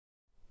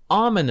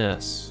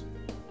Ominous.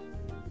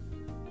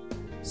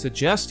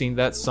 Suggesting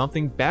that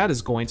something bad is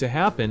going to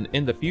happen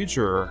in the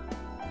future.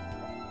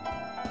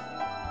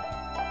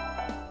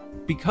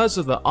 Because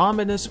of the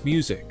ominous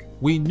music,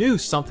 we knew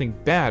something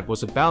bad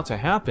was about to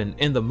happen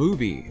in the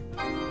movie.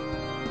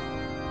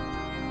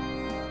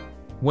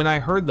 When I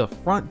heard the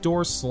front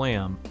door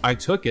slam, I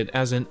took it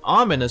as an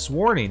ominous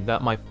warning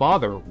that my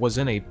father was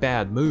in a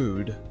bad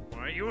mood.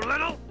 Are you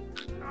little?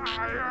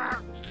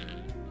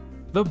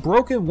 The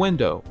broken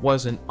window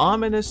was an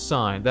ominous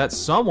sign that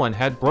someone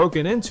had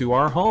broken into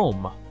our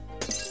home.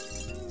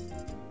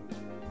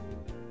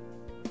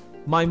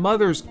 My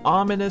mother's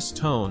ominous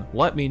tone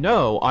let me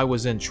know I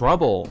was in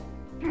trouble.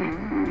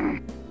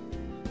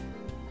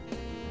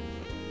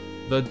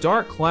 The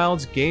dark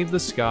clouds gave the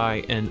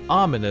sky an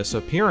ominous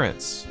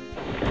appearance.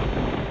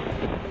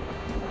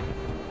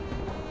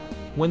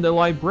 When the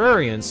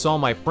librarian saw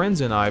my friends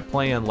and I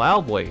playing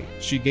loudly,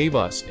 she gave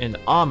us an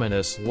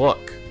ominous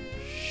look.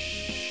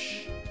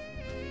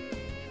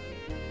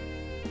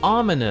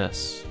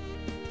 Ominous.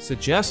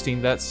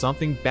 Suggesting that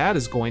something bad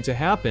is going to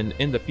happen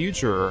in the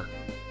future.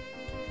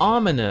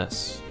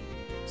 Ominous.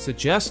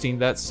 Suggesting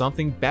that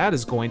something bad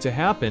is going to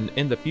happen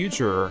in the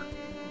future.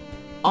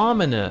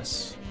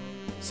 Ominous.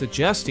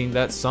 Suggesting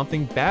that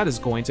something bad is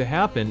going to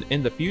happen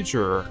in the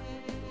future.